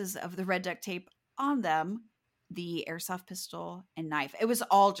pieces of the red duct tape on them, the airsoft pistol, and knife. It was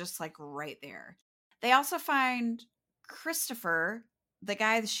all just like right there. They also find Christopher, the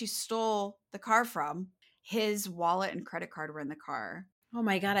guy that she stole the car from. His wallet and credit card were in the car. Oh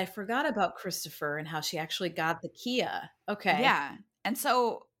my God, I forgot about Christopher and how she actually got the Kia. Okay. Yeah. And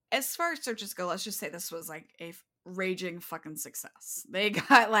so, as far as searches go, let's just say this was like a raging fucking success. They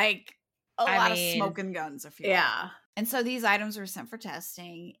got like a lot of smoking guns, if you will. Yeah. And so these items were sent for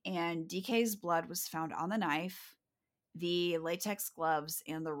testing, and DK's blood was found on the knife, the latex gloves,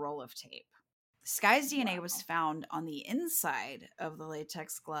 and the roll of tape. Skyy's DNA was found on the inside of the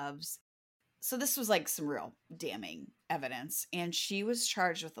latex gloves So this was like some real damning evidence, and she was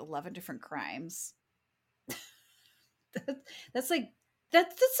charged with 11 different crimes. That's like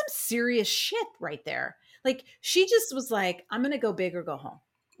that's some serious shit right there. Like she just was like, I'm gonna go big or go home.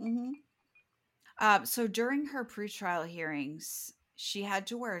 Mm-hmm. So during her pretrial hearings, she had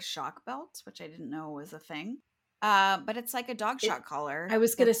to wear a shock belt, which I didn't know was a thing. But it's like a dog It, shock collar. I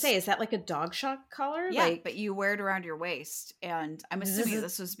was gonna That's say, is that like a dog shock collar? Yeah, but Like you wear it around your waist. And I'm assuming zzz,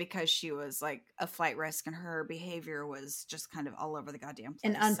 this was because she was like a flight risk and her behavior was just kind of all over the goddamn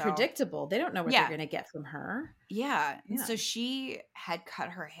and place. So unpredictable. They don't know what they're yeah, gonna get from her. yeah. And Yeah. so she had cut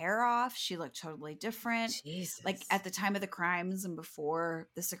her hair off. She looked totally different. Like Jesus. at the time of the crimes and before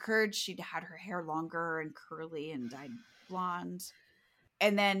this occurred, she'd had her hair longer and curly and dyed blonde.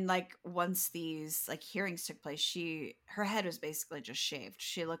 And then like once these like hearings took place, her head was basically just shaved.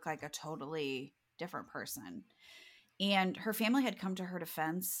 She looked like a totally different person. And her family had come to her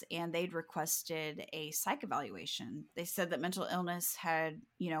defense and they'd requested a psych evaluation. They said that mental illness had,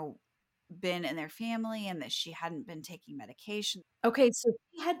 been in their family and that she hadn't been taking medication. Okay, so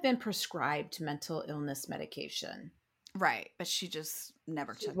she had been prescribed mental illness medication. Right. But she just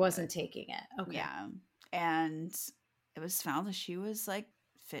never She took wasn't it. taking it. Okay. Yeah. And it was found that she was like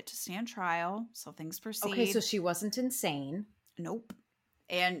fit to stand trial. So things Okay, so proceed. she wasn't insane. Nope.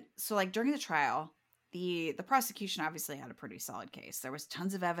 And so like during the trial, the prosecution obviously had a pretty solid case. There was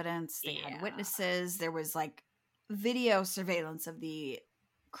tons of evidence, they had Yeah. witnesses, there was like video surveillance of the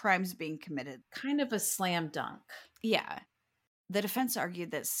crimes being committed. Kind of a slam dunk. Yeah. The defense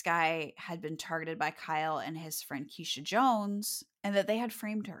argued that Skyy had been targeted by Kyle and his friend Keisha Jones and that they had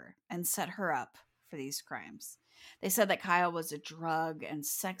framed her and set her up for these crimes. They said that Kyle was a drug and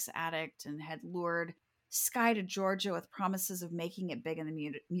sex addict and had lured Skyy to Georgia with promises of making it big in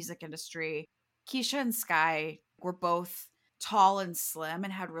the music industry. Keisha and Skyy were both tall and slim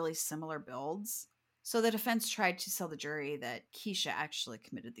and had really similar builds. So the defense tried to sell the jury that Keisha actually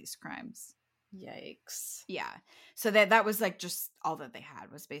committed these crimes. Yikes. Yeah. So that was like just all that they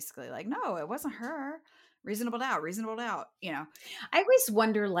had was basically like, no, it wasn't her. Reasonable doubt, reasonable doubt, I always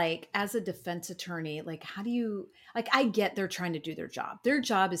wonder, like, as a defense attorney, like, how do you, like, I get they're trying to do their job. Their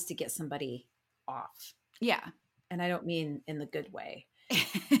job is to get somebody off. Yeah. And I don't mean in the good way. Do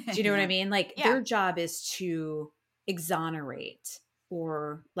you know what I Yeah. mean? Like, Yeah. their job is to exonerate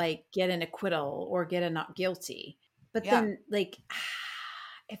or, like, get an acquittal or get a not guilty. But Yeah. then, like,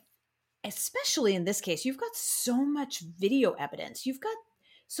 if, especially in this case, you've got so much video evidence. You've got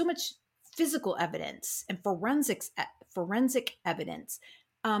so much physical evidence and forensic evidence.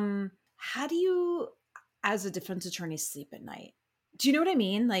 How do you, as a defense attorney, sleep at night? Do you know what I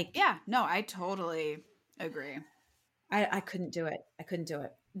mean? Like, Yeah. No, I totally agree. I couldn't do it. I couldn't do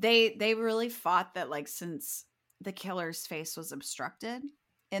it. They really fought that, like, since the killer's face was obstructed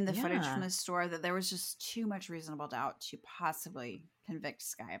in the footage Yeah. from the store, that there was just too much reasonable doubt to possibly convict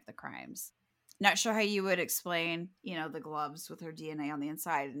Skyy of the crimes. Not sure how you would explain, the gloves with her DNA on the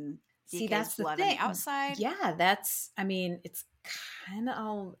inside and See, DK's that's the blood on thing. the outside. Yeah, that's, I mean, it's kind of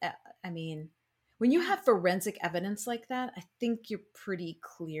all, I mean, when you Yeah. have forensic evidence like that, I think you're pretty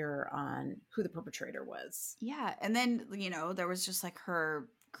clear on who the perpetrator was. Yeah. And then, there was just like her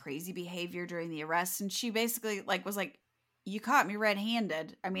crazy behavior during the arrest. And she basically like was like, you caught me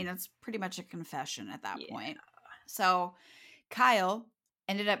red-handed. I mean, it's pretty much a confession at that Yeah. point. So Kyle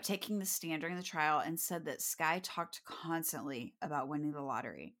ended up taking the stand during the trial and said that Skyy talked constantly about winning the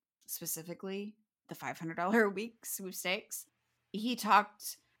lottery, specifically the $500 a week sweepstakes. He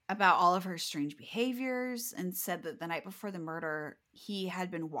talked about all of her strange behaviors and said that the night before the murder, he had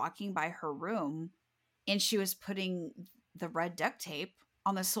been walking by her room and she was putting the red duct tape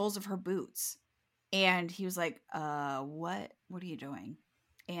on the soles of her boots. And he was like, what are you doing?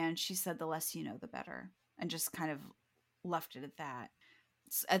 And she said, the less you know, the better. And just kind of left it at that.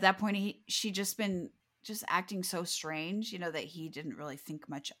 At that point, she just been just acting so strange, that he didn't really think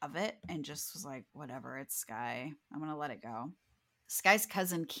much of it and just was like, whatever, it's Skyy. I'm going to let it go. Skyy's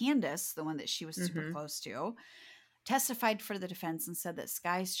cousin, Candace, the one that she was super close to, testified for the defense and said that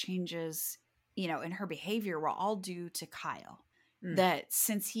Skyy's changes, in her behavior were all due to Kyle. That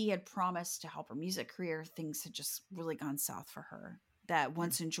since he had promised to help her music career, things had just really gone south for her. That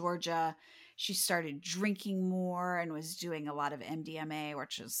once in Georgia, she started drinking more and was doing a lot of MDMA,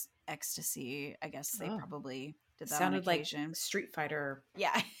 which is ecstasy. I guess they probably did that Sounded on occasion. like Street Fighter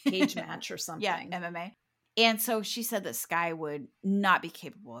Yeah. cage match or something. Yeah, MMA. And so she said that Skyy would not be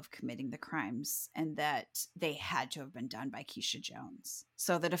capable of committing the crimes and that they had to have been done by Keisha Jones.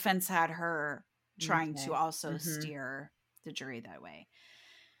 So the defense had her trying to also steer the jury that way.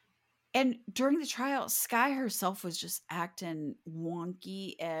 And during the trial, Skyy herself was just acting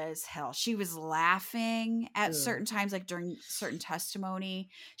wonky as hell. She was laughing at Ugh. certain times, like during certain testimony.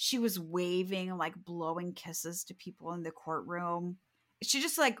 She was waving, like blowing kisses to people in the courtroom. She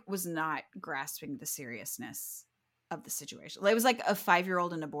just like was not grasping the seriousness of the situation. It was like a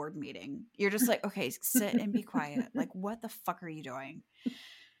 5-year-old in a board meeting. You're just like, okay, sit and be quiet. Like, what the fuck are you doing?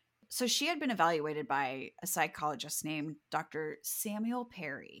 So she had been evaluated by a psychologist named Dr. Samuel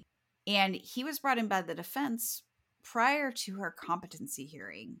Perry, and he was brought in by the defense prior to her competency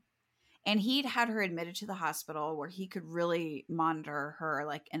hearing. And he'd had her admitted to the hospital where he could really monitor her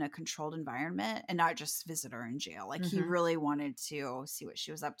like in a controlled environment and not just visit her in jail. Like he Mm-hmm. really wanted to see what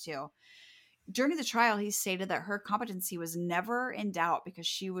she was up to. During the trial, he stated that her competency was never in doubt because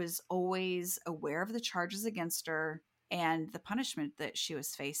she was always aware of the charges against her and the punishment that she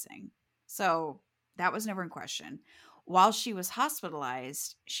was facing. So that was never in question. While she was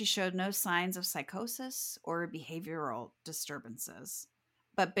hospitalized, she showed no signs of psychosis or behavioral disturbances.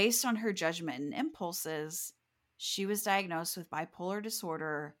 But based on her judgment and impulses, she was diagnosed with bipolar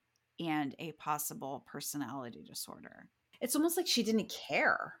disorder and a possible personality disorder. It's almost like she didn't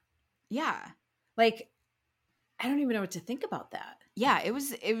care. Yeah. Like, I don't even know what to think about that. Yeah, it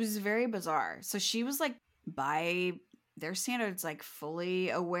was very bizarre. So she was like by their standards like fully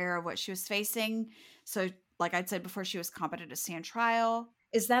aware of what she was facing. So like I'd said before, she was competent to stand trial.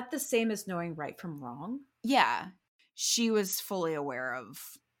 Is that the same as knowing right from wrong? Yeah. She was fully aware of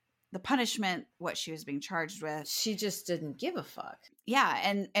the punishment, what she was being charged with. She just didn't give a fuck. Yeah,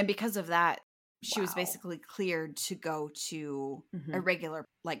 and because of that, she was Wow. basically cleared to go to a Mm-hmm. regular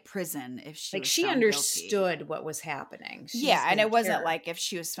like prison if she Like was she found guilty. understood what was happening. She Yeah, just and it didn't wasn't care. like if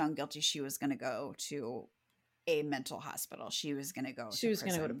she was found guilty, she was going to go to a mental hospital. She was going to go She to was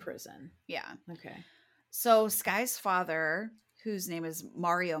going to go to prison. prison. Yeah. Okay. So Sky's father, whose name is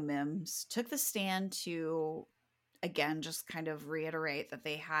Mario Mims, took the stand to again just kind of reiterate that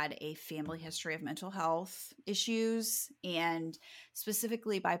they had a family history of mental health issues and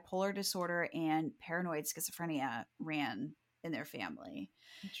specifically bipolar disorder and paranoid schizophrenia ran in their family.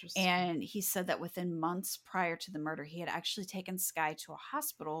 Interesting. And he said that within months prior to the murder, he had actually taken Skyy to a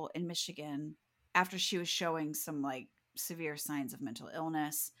hospital in Michigan after she was showing some like severe signs of mental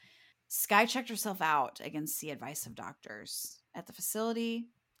illness. Skyy checked herself out against the advice of doctors at the facility.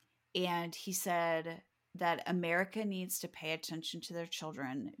 And he said that America needs to pay attention to their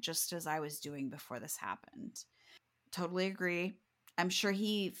children, just as I was doing before this happened. Totally agree. I'm sure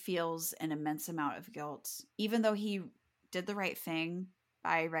he feels an immense amount of guilt, even though he did the right thing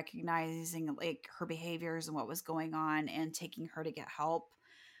by recognizing like her behaviors and what was going on and taking her to get help.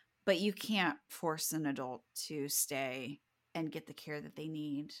 But you can't force an adult to stay and get the care that they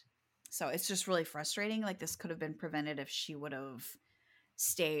need. So it's just really frustrating. Like this could have been prevented if she would have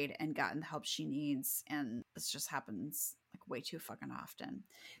stayed and gotten the help she needs. And this just happens like way too fucking often.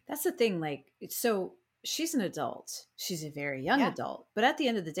 That's the thing. Like, so she's an adult. She's a very young Yeah. adult. But at the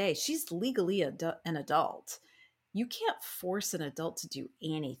end of the day, she's legally an adult. You can't force an adult to do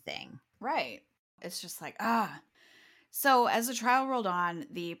anything. Right. It's just like, ah. So as the trial rolled on,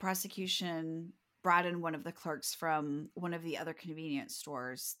 the prosecution brought in one of the clerks from one of the other convenience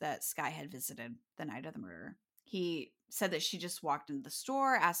stores that Skyy had visited the night of the murder. He said that she just walked into the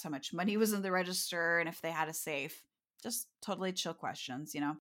store, asked how much money was in the register, and if they had a safe. Just totally chill questions, you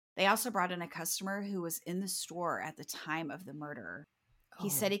know. They also brought in a customer who was in the store at the time of the murder. He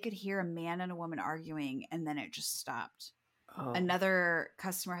said Oh, he could hear a man and a woman arguing, and then it just stopped. oh. Another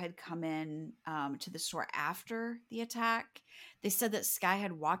customer had come in to the store after the attack. They said that Skyy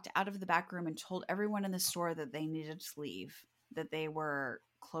had walked out of the back room and told everyone in the store that they needed to leave, that they were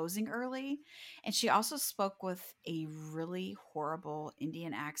closing early. And she also spoke with a really horrible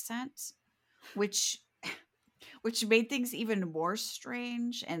Indian accent, which which made things even more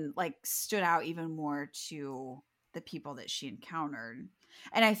strange and like stood out even more to the people that she encountered.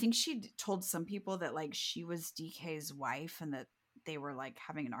 And I think she told some people that like she was DK's wife and that they were like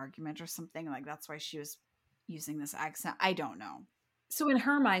having an argument or something. Like that's why she was using this accent. I don't know. So in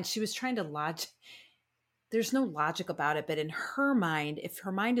her mind, she was trying to lodge. There's no logic about it, but in her mind, if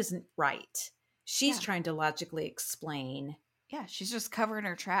her mind isn't right, she's Yeah. trying to logically explain. Yeah. She's just covering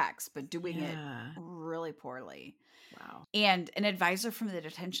her tracks, but doing it Yeah. really poorly. Wow. And an advisor from the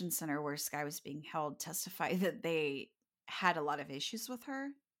detention center where Skyy was being held testified that they had a lot of issues with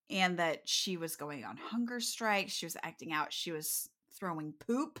her and that she was going on hunger strikes. She was acting out. She was throwing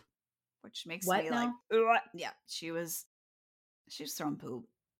poop, which makes What me like, now? ugh. Yeah, she was throwing poop.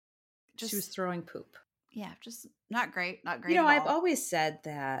 She was Just, throwing poop. yeah, just not great. Not You great know, at I've all. always said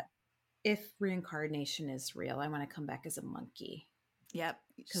that if reincarnation is real, I want to come back as a monkey. Yep.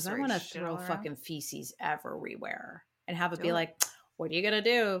 Because I want to throw fucking feces everywhere and have it be Do it. like, what are you going to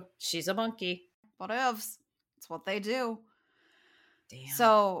do? She's a monkey. Whatevs. It's what they do. Damn.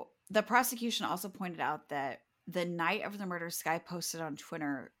 So the prosecution also pointed out that the night of the murder, Skyy posted on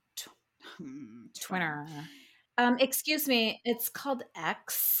Twitter. Twitter. Excuse me. It's called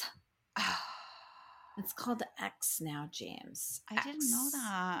X. It's called X now, James. I didn't know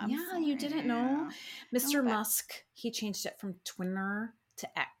that. I'm Yeah, sorry. you didn't know. Mr. No, Musk, he changed it from Twitter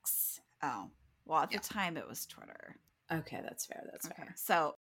to X. Oh, well, at the time it was Twitter. Okay, that's fair. That's fair.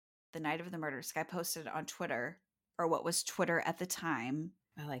 So the night of the murder, Skyy posted on Twitter, or what was Twitter at the time.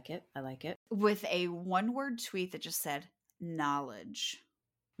 I like it. I like it. With a one-word tweet that just said, knowledge.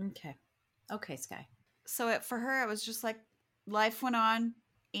 Okay. Okay, Skyy. So for her, it was just like life went on,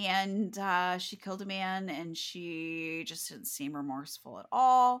 and she killed a man, and she just didn't seem remorseful at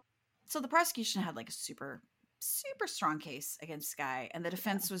all. So the prosecution had like a super strong case against Skyy, and the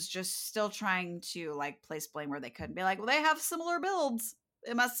defense was just still trying to like place blame where they could and be like, well, they have similar builds.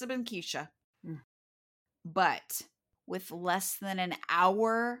 It must have been Keisha. But with less than an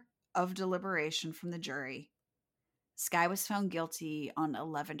hour of deliberation from the jury, Skyy was found guilty on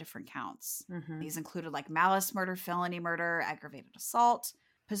 11 different counts. These included like malice murder, felony murder, aggravated assault,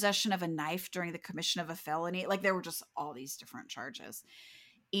 possession of a knife during the commission of a felony. Like there were just all these different charges.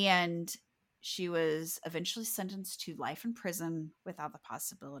 And she was eventually sentenced to life in prison without the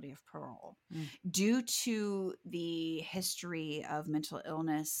possibility of parole. Due to the history of mental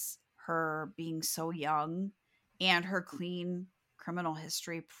illness, her being so young, and her clean criminal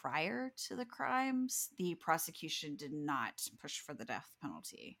history prior to the crimes, the prosecution did not push for the death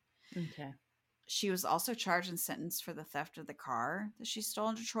penalty. Okay. She was also charged and sentenced for the theft of the car that she stole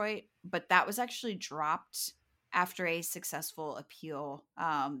in Detroit, but that was actually dropped after a successful appeal.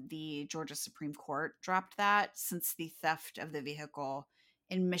 The Georgia Supreme Court dropped that since the theft of the vehicle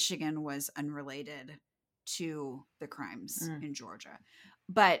in Michigan was unrelated to the crimes in Georgia.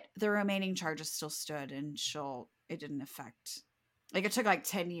 But the remaining charges still stood, and it didn't affect. Like it took like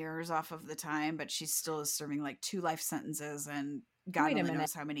 10 years off of the time, but she still is serving like 2 life sentences and God only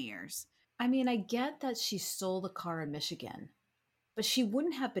knows how many years. I mean, I get that she stole the car in Michigan, but she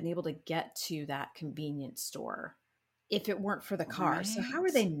wouldn't have been able to get to that convenience store if it weren't for the car. Right. So how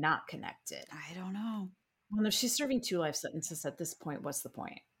are they not connected? I don't know. Well, if she's serving 2 life sentences at this point, what's the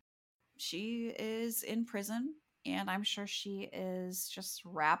point? She is in prison, and I'm sure she is just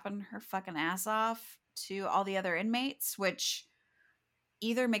rapping her fucking ass off to all the other inmates, which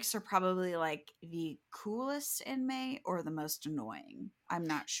either makes her probably like the coolest inmate or the most annoying. I'm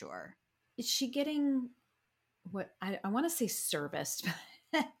not sure. Is she getting what I want to say serviced,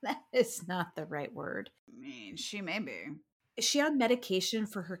 but that is not the right word. I mean, she may be. Is she on medication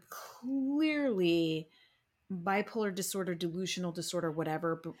for her clearly bipolar disorder, delusional disorder,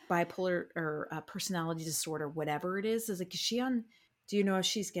 whatever, bipolar or personality disorder, whatever it is? Is she on? Do you know if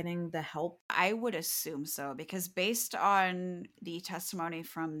she's getting the help? I would assume so, because based on the testimony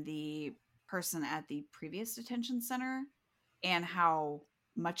from the person at the previous detention center and how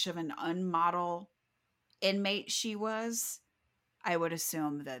much of an unmodel inmate she was, I would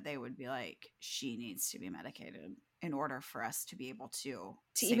assume that they would be like, she needs to be medicated in order for us to be able to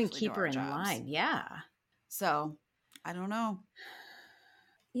even keep her in line. Yeah. So I don't know.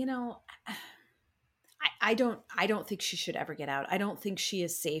 You know, I don't think she should ever get out. I don't think she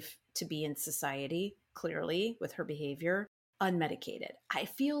is safe to be in society, clearly, with her behavior, unmedicated. I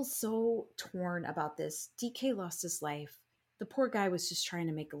feel so torn about this. DK lost his life. The poor guy was just trying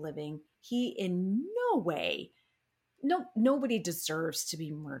to make a living. He in no way, nobody deserves to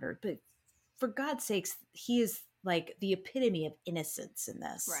be murdered. But for God's sakes, he is like the epitome of innocence in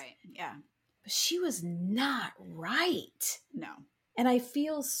this. Right, yeah. But she was not right. No. And I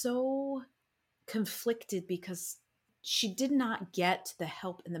feel so conflicted because she did not get the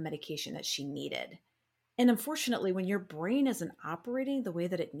help and the medication that she needed. And unfortunately, when your brain isn't operating the way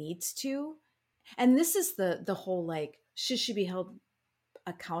that it needs to, and this is the whole like, should she be held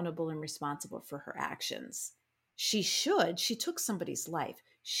accountable and responsible for her actions? She should. She took somebody's life.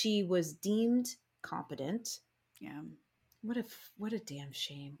 She was deemed competent. Yeah. What a damn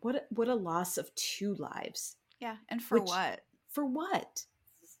shame. What a loss of 2 lives. Yeah. And for what? For what?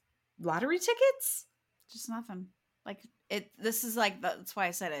 Lottery tickets? Just nothing. Like this is like, that's why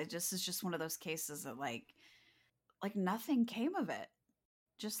I said it. This is just one of those cases that like nothing came of it.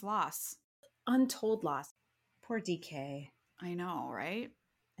 Just loss. Untold loss. Poor DK. I know, right?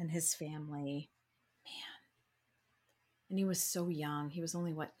 And his family. Man. And he was so young. He was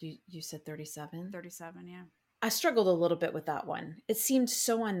only what, you said 37? 37, yeah. I struggled a little bit with that one. It seemed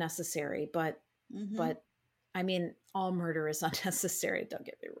so unnecessary, but I mean, all murder is unnecessary. Don't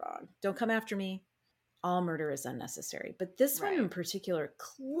get me wrong. Don't come after me. All murder is unnecessary. But this one in Right. particular,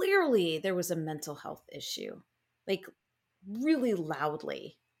 clearly there was a mental health issue. Like, really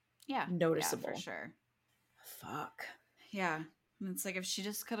loudly Yeah. Yeah, for noticeable. sure. Fuck. Yeah. And it's like if she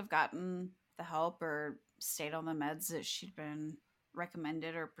just could have gotten the help or stayed on the meds that she'd been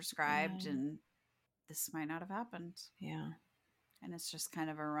recommended or prescribed, Yeah. and this might not have happened. Yeah. And it's just kind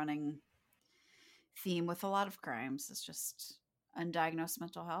of a running theme with a lot of crimes. It's just undiagnosed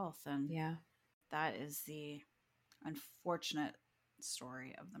mental health. And Yeah. that is the unfortunate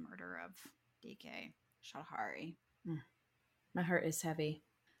story of the murder of DK Shahari. My heart is heavy.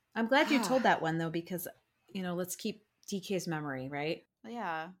 I'm glad you told that one, though, because, let's keep DK's memory, right?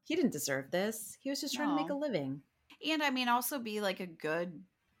 Yeah. He didn't deserve this. He was just trying to make a No. living. And I mean, also be like a good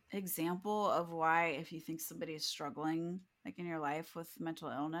example of why, if you think somebody is struggling, like in your life with mental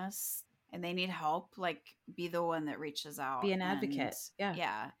illness and they need help, like be the one that reaches out Be an and advocate.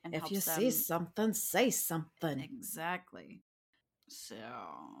 Yeah. and If you helps see them. something, say something. Exactly. So,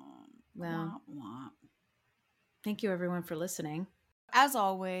 Well, womp womp. thank you everyone for listening. As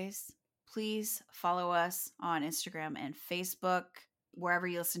always, please follow us on Instagram and Facebook. Wherever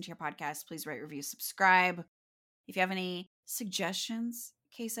you listen to your podcast, please rate, review, subscribe. If you have any suggestions,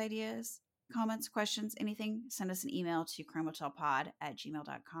 case ideas, comments, questions, anything, send us an email to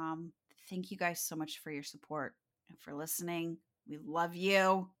crimehotelpod@gmail.com. Thank you guys so much for your support and for listening. We love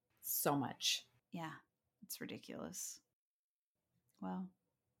you. So much. Yeah, it's ridiculous. Well,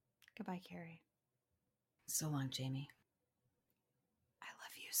 goodbye, Carrie. So long, Jamie. I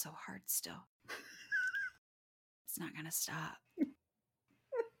love you so hard still. It's not going to stop.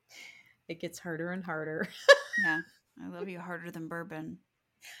 It gets harder and harder. Yeah, I love you harder than bourbon.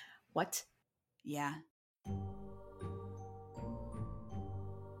 What? Yeah. Do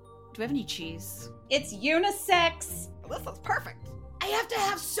we have any cheese? It's unisex. This is perfect. I have to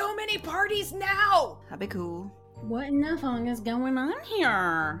have so many parties now. That'd be cool. What in the fuck is going on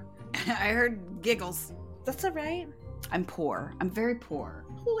here? I heard giggles. That's all right. I'm poor. I'm very poor.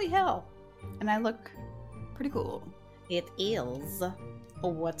 Holy hell. And I look pretty cool. It is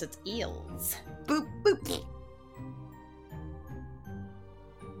what it is. Boop, boop.